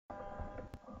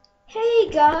Hey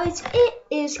guys, it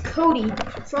is Cody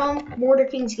from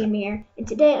Bandicam here, and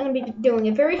today I'm going to be doing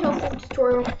a very helpful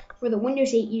tutorial for the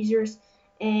Windows 8 users,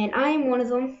 and I am one of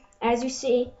them. As you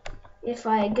see, if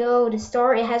I go to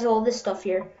start, it has all this stuff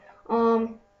here.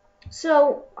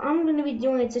 So I'm going to be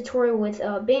doing a tutorial with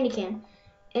Bandicam,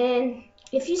 and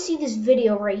if you see this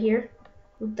video right here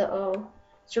with the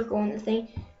circle and the thing,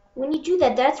 when you do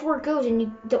that, that's where it goes, and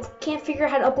you can't figure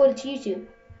out how to upload it to YouTube.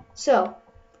 So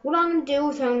what I'm going to do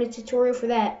is I'm going to tutorial for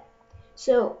that.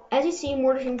 So as you see,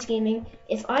 Bandicam Gaming,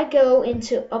 if I go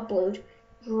into upload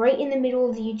right in the middle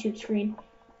of the YouTube screen,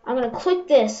 I'm going to click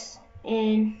this,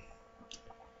 and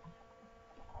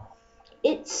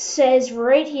it says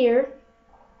right here,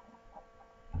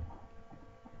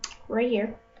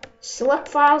 select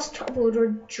files to upload or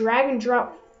drag and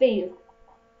drop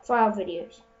file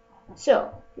videos.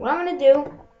 So what I'm going to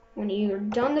do when you're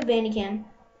done the Bandicam,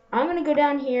 I'm going to go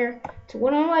down here to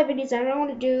one of my videos and I want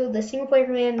to do the single player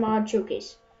command mod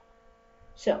showcase.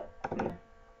 So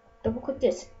double click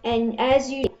this, and as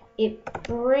you see, it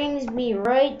brings me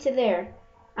right to there.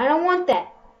 I don't want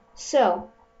that.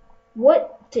 So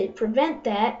to prevent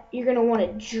that, you're going to want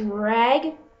to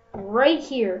drag right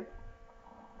here.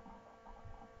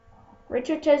 Right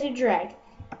where it tells you drag.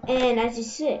 And as you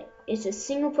see, it's a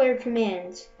single player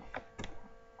commands.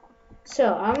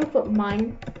 So I'm going to put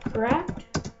Minecraft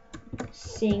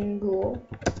single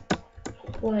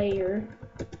player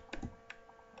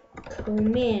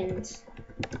commands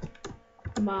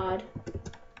mod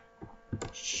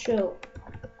showcase.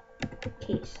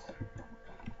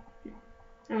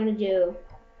 I'm going to do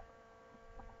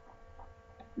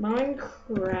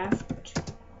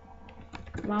Minecraft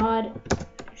mod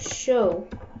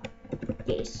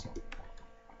showcase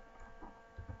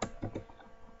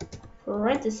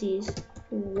parentheses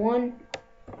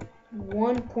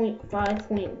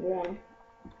 1.5.1.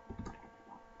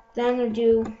 Then I'm going to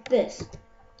do this.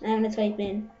 I'm going to type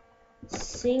in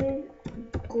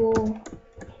single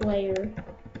player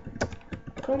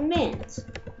commands.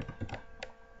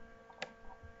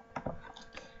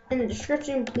 In the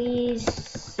description, please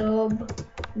sub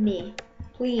me.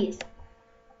 Please.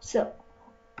 So,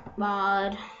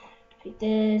 mod,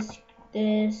 this,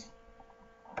 any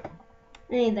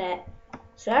of that.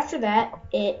 So after that,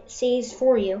 it saves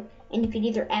for you, and you can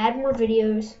either add more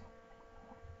videos,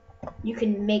 you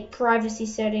can make privacy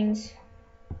settings,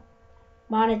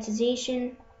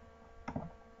 monetization.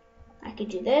 I could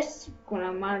do this when I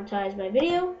monetize my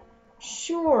video.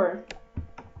 Sure.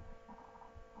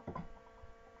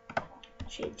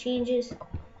 Shape changes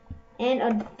and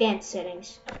advanced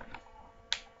settings.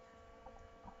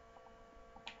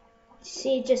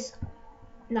 See, just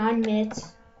 9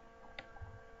 minutes.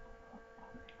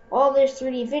 All this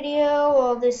 3D video,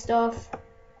 all this stuff,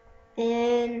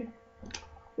 and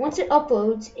once it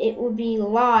uploads, it will be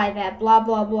live at blah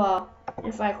blah blah. And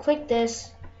if I click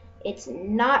this, it's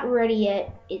not ready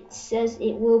yet. It says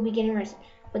it will be getting ready,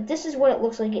 but this is what it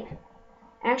looks like. It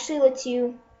actually lets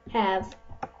you have,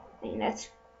 and that's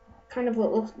kind of what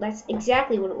it looks. That's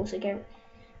exactly what it looks like.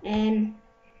 And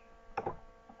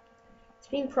it's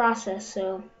being processed,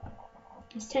 so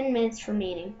it's 10 minutes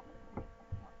remaining.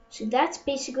 So that's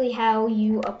basically how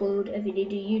you upload a video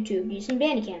to YouTube using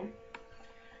Bandicam,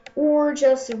 or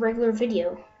just a regular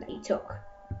video that you took.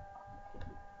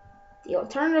 The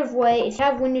alternative way, if you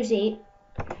have Windows 8,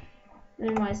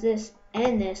 minimize this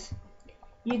and this,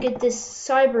 you get this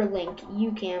Cyberlink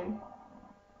UCam.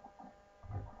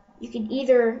 You can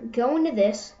either go into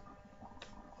this,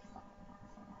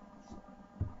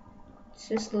 it's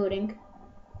just loading.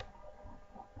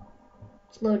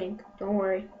 It's loading, don't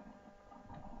worry.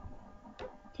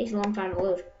 Takes a long time to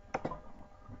load.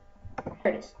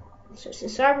 There it is. So it's the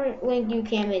Cyberlink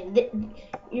UCam.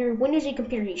 Your Windows 8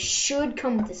 computer should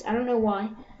come with this. I don't know why,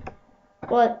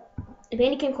 but the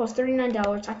Bandicam costs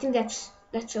 $39. I think that's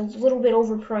a little bit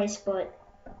overpriced, but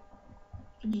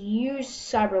you use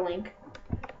Cyberlink.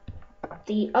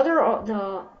 The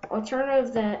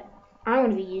alternative that I'm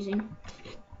going to be using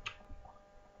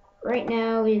right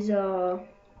now is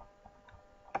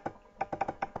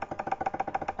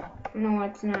no,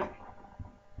 it's not.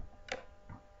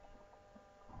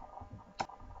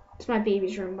 It's my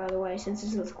baby's room, by the way, since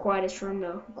this is the quietest room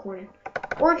to record in.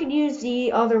 Or I could use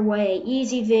the other way,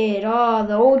 EasyVid. Oh,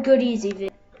 the old good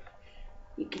EasyVid.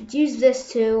 You could use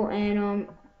this too, and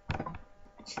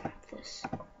it's not this.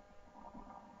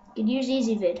 You could use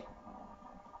EasyVid.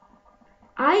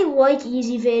 I like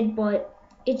EasyVid, but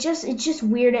it's just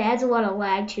weird. It adds a lot of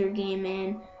lag to your game,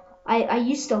 and I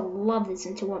used to love this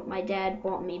until what my dad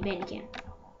bought me Bandicam.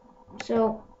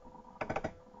 So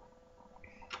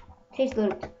takes a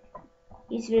little.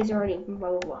 Each video is already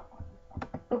blah blah blah.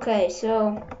 Okay,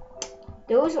 so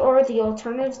those are the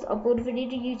alternatives to upload a video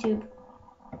to YouTube.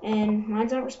 And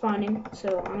mine's not responding,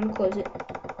 so I'm gonna close it.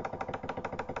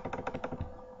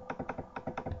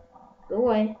 Go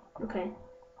away. Okay.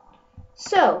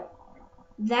 So,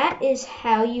 that is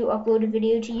how you upload a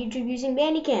video to YouTube using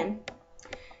Bandicam.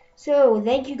 So,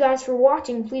 thank you guys for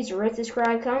watching. Please rate,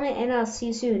 subscribe, comment, and I'll see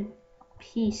you soon.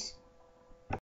 Peace.